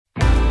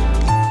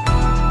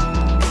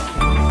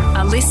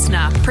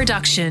listener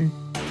production.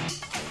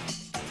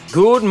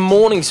 Good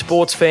morning,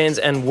 sports fans,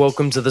 and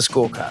welcome to The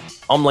Scorecard.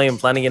 I'm Liam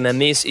Flanagan, and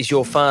this is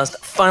your fast,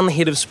 fun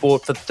hit of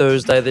sport for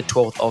Thursday, the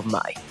 12th of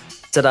May.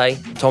 Today,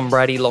 Tom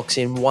Brady locks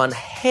in one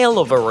hell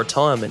of a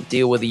retirement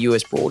deal with the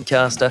US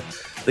broadcaster.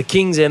 The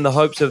Kings end the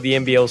hopes of the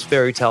NBL's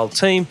fairy tale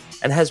team,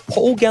 and has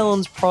Paul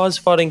Gallen's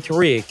prize-fighting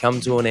career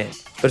come to an end.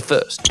 But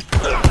first,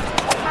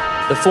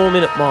 the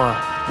 4-minute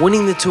mile,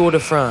 winning the Tour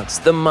de France,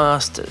 the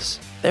Masters.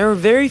 There are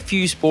very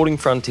few sporting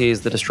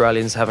frontiers that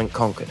Australians haven't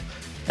conquered.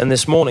 And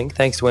this morning,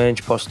 thanks to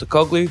Ange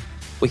Postecoglou,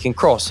 we can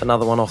cross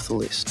another one off the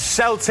list.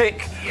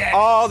 Celtic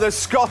are the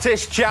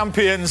Scottish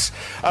champions.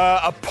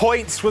 A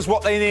point was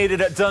what they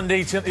needed at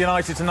Dundee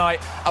United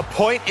tonight. A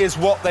point is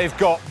what they've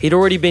got. He'd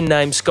already been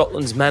named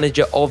Scotland's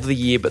Manager of the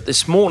Year, but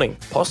this morning,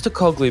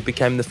 Postecoglou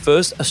became the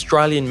first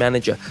Australian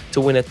manager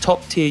to win a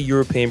top-tier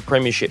European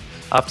premiership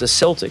after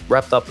Celtic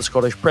wrapped up the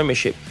Scottish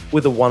Premiership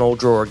with a 1-1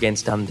 draw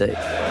against Dundee.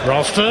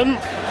 Ralston,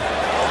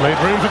 made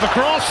room for the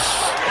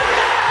cross.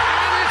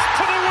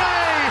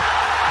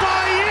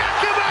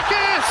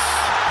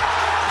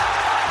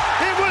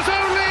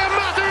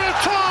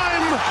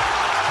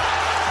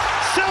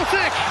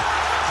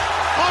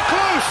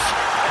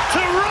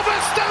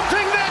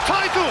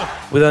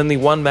 With only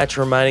one match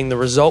remaining, the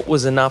result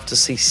was enough to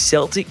see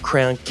Celtic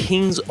crowned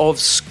Kings of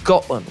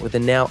Scotland with a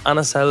now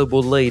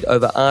unassailable lead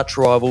over arch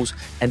rivals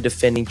and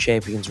defending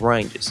champions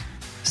Rangers.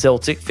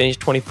 Celtic finished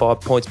 25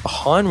 points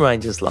behind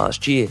Rangers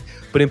last year,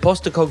 but in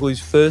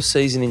Postecoglou's first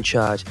season in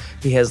charge,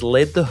 he has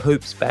led the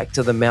Hoops back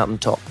to the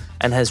mountaintop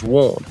and has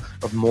warned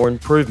of more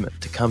improvement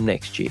to come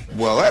next year.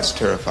 Well, that's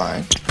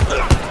terrifying.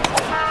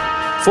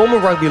 Former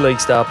rugby league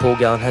star Paul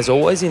Gallen has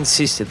always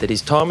insisted that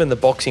his time in the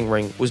boxing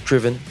ring was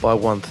driven by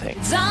one thing.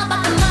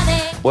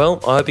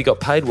 Well, I hope he got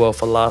paid well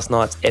for last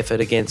night's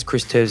effort against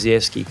Chris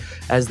Terzievski,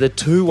 as the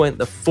two went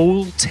the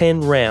full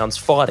 10 rounds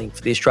fighting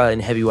for the Australian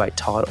heavyweight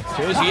title.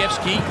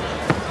 Terzievski,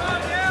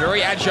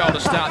 very agile to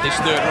start this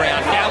third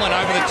round. Gallen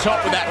over the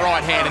top with that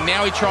right hand, and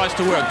now he tries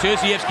to work.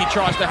 Terzievski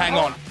tries to hang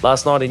on.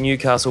 Last night in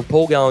Newcastle,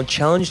 Paul Gallen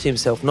challenged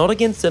himself not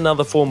against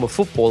another former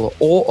footballer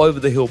or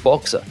over-the-hill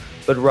boxer,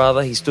 but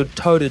rather he stood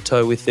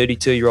toe-to-toe with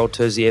 32-year-old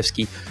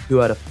Terzievski, who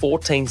had a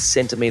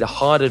 14-centimetre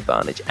height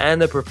advantage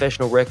and a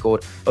professional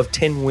record of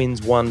 10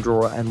 wins, 1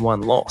 draw and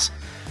 1 loss.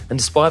 And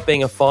despite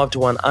being a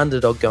 5-1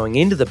 underdog going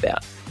into the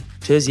bout,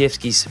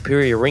 Terzievski's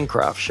superior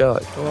ringcraft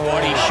showed.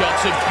 Body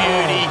shots of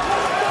beauty.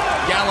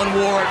 Gallen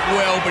wore it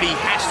well, but he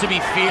has to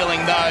be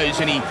feeling those,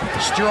 and he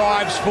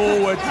strives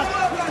forward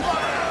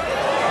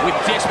with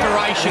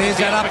desperation as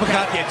the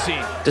uppercut gets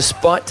in.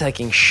 Despite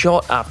taking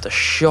shot after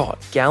shot,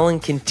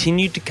 Gallen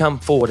continued to come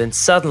forward, and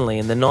suddenly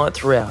in the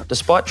 9th round,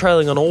 despite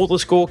trailing on all the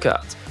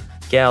scorecards,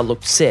 Gal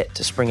looked set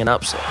to spring an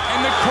upset.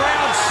 And the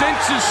crowd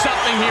senses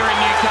something here in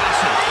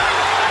Newcastle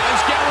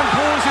as Gallen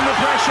pours in the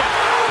pressure,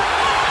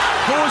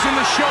 pours in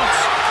the shots,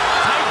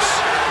 takes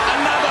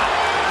another,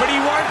 but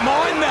he won't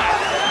mind that.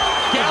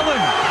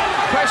 Gallen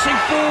pressing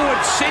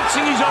forward,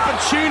 sensing his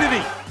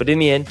opportunity. But in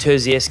the end,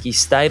 Terzievski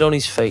stayed on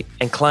his feet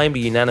and claimed a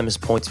unanimous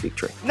points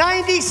victory.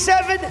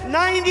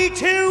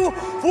 97-92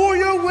 for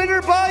your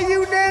winner by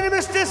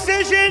unanimous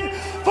decision,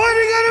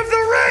 fighting out of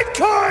the red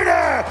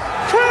corner,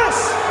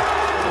 Chris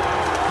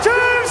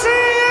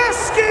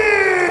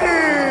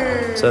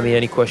Terzievski! So the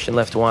only question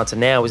left to answer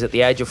now is, at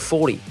the age of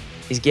 40,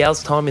 is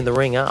Gal's time in the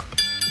ring up?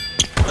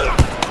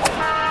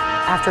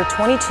 After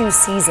 22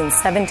 seasons,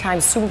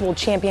 7-time Super Bowl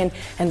champion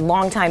and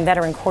longtime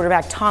veteran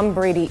quarterback Tom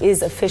Brady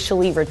is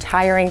officially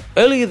retiring.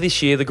 Earlier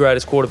this year, the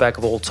greatest quarterback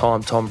of all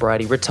time, Tom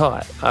Brady,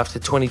 retired after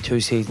 22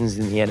 seasons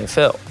in the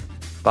NFL.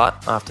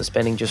 But after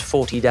spending just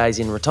 40 days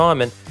in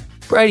retirement,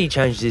 Brady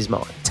changed his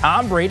mind.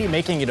 Tom Brady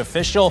making it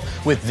official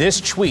with this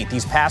tweet.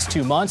 These past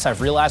 2 months,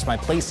 I've realized my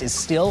place is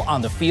still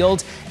on the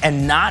field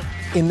and not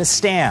in the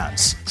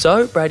stands.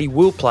 So Brady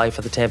will play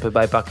for the Tampa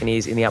Bay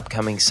Buccaneers in the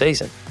upcoming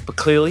season. But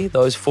clearly,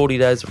 those 40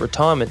 days of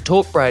retirement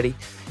taught Brady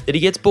that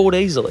he gets bored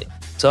easily.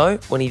 So,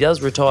 when he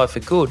does retire for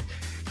good,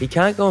 he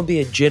can't go and be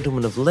a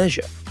gentleman of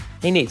leisure.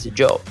 He needs a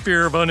job.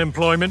 Fear of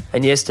unemployment.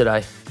 And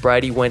yesterday,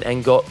 Brady went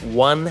and got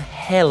one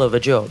hell of a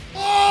job.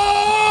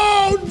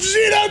 Oh,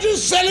 Gino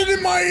just said it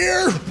in my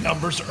ear.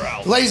 Numbers are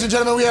out. Ladies and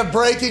gentlemen, we have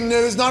breaking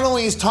news. Not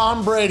only is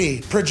Tom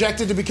Brady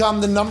projected to become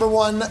the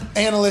 #1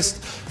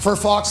 analyst for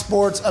Fox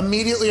Sports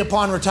immediately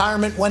upon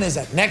retirement. When is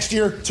that? Next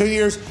year? 2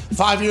 years?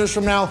 5 years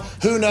from now?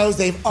 Who knows?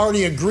 They've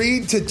already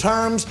agreed to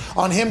terms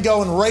on him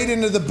going right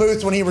into the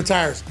booth when he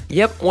retires.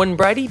 Yep, when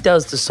Brady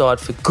does decide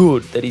for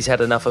good that he's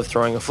had enough of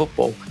throwing a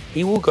football,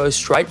 he will go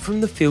straight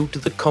from the field to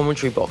the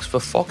commentary box for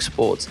Fox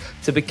Sports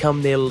to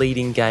become their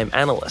leading game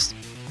analyst.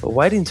 But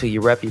wait until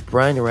you wrap your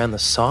brain around the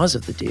size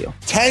of the deal.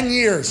 10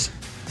 years,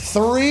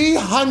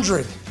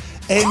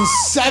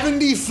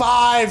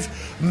 $375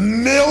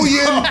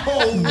 million.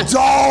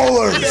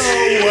 No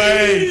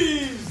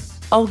way.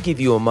 I'll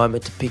give you a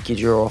moment to pick your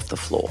jaw off the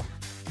floor.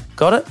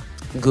 Got it?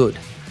 Good.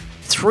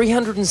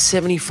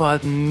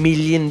 $375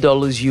 million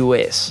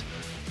US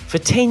for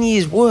 10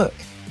 years' work.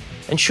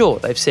 And sure,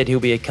 they've said he'll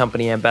be a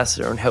company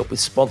ambassador and help with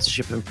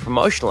sponsorship and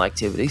promotional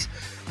activities,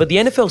 but the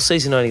NFL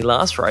season only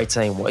lasts for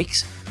 18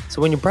 weeks,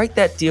 so when you break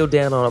that deal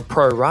down on a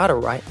pro rata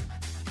rate,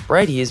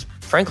 Brady is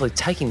frankly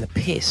taking the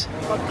piss.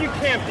 Look, you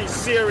can't be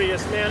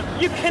serious,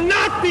 man. You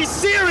cannot be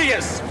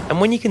serious! And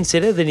when you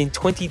consider that in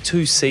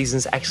 22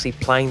 seasons actually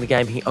playing the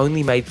game, he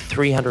only made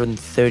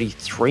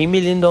 $333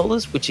 million,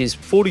 which is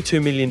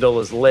 $42 million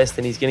less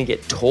than he's going to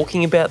get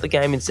talking about the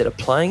game instead of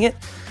playing it,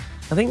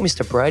 I think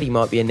Mr. Brady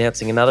might be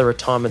announcing another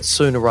retirement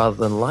sooner rather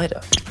than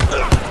later.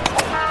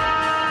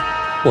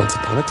 Once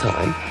upon a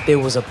time, there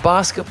was a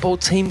basketball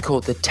team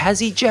called the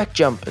Tassie Jack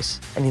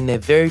Jumpers, and in their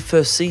very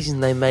first season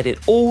they made it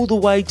all the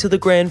way to the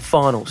grand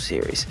final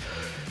series.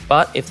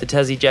 But if the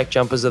Tassie Jack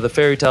Jumpers are the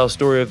fairy tale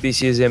story of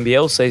this year's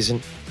NBL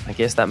season, I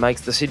guess that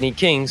makes the Sydney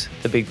Kings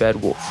the big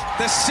bad wolf.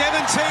 The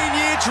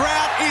 17-year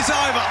drought is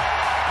over.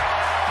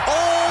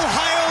 All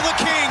hail the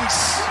Kings.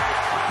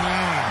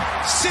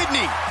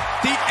 Sydney,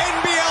 the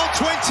NBL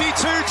 22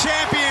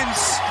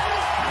 champions.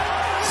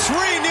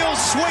 3-0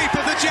 sweep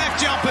of the Jack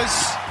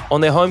Jumpers. On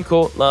their home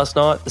court last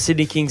night, the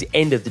Sydney Kings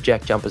ended the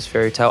Jack Jumpers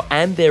fairy tale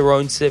and their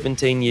own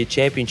 17-year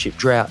championship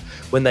drought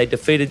when they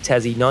defeated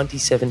Tassie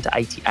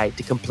 97-88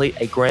 to complete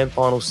a grand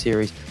final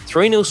series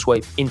 3-0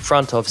 sweep in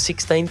front of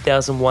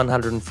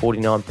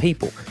 16,149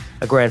 people,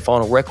 a grand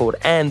final record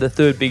and the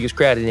third biggest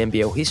crowd in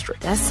NBL history.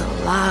 That's a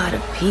lot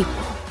of people.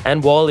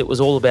 And while it was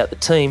all about the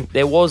team,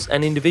 there was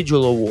an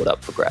individual award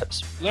up for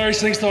grabs. Larry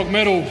Singstock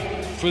Medal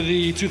for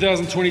the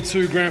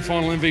 2022 Grand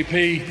Final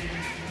MVP.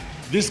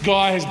 This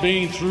guy has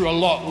been through a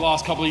lot the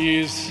last couple of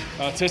years,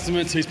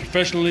 testament to his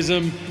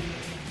professionalism.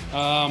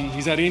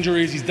 He's had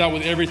injuries, he's dealt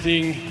with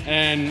everything,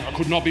 and I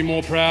could not be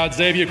more proud.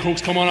 Xavier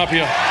Cooks, come on up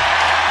here.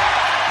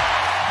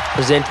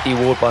 Presented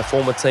the award by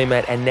former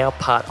teammate and now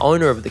part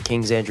owner of the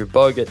Kings, Andrew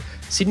Bogut,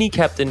 Sydney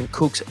captain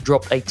Cooks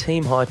dropped a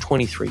team-high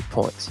 23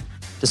 points.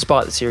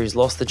 Despite the series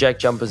loss, the Jack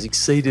Jumpers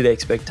exceeded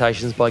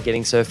expectations by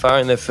getting so far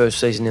in their first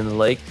season in the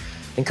league.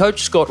 And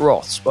coach Scott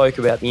Roth spoke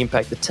about the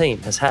impact the team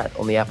has had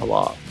on the Apple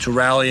Isle. To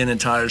rally an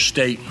entire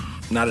state,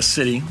 not a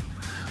city,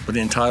 but the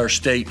entire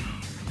state,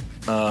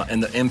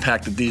 and the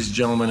impact that these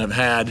gentlemen have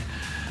had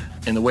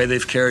and the way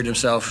they've carried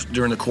themselves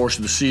during the course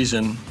of the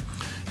season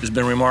has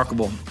been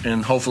remarkable.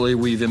 And hopefully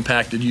we've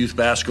impacted youth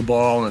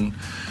basketball and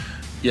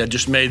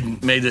just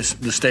made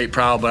the state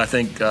proud. But I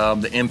think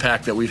the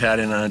impact that we've had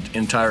in an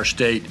entire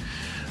state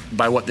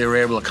by what they were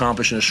able to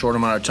accomplish in a short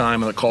amount of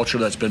time and the culture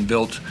that's been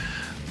built,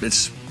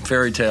 it's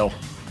fairy tale,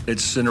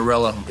 it's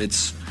Cinderella,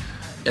 it's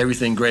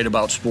everything great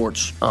about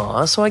sports.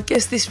 Oh, so I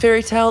guess this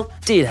fairy tale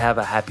did have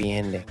a happy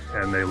ending.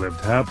 And they lived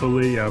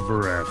happily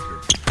ever after.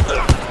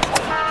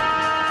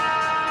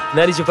 And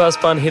that is your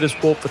Fast Fun Hit of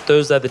Sport for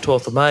Thursday the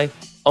 12th of May.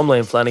 I'm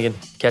Liam Flanagan.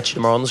 Catch you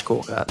tomorrow on the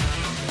Scorecard.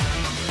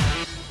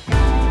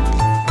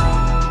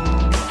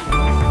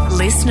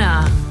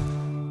 Listener.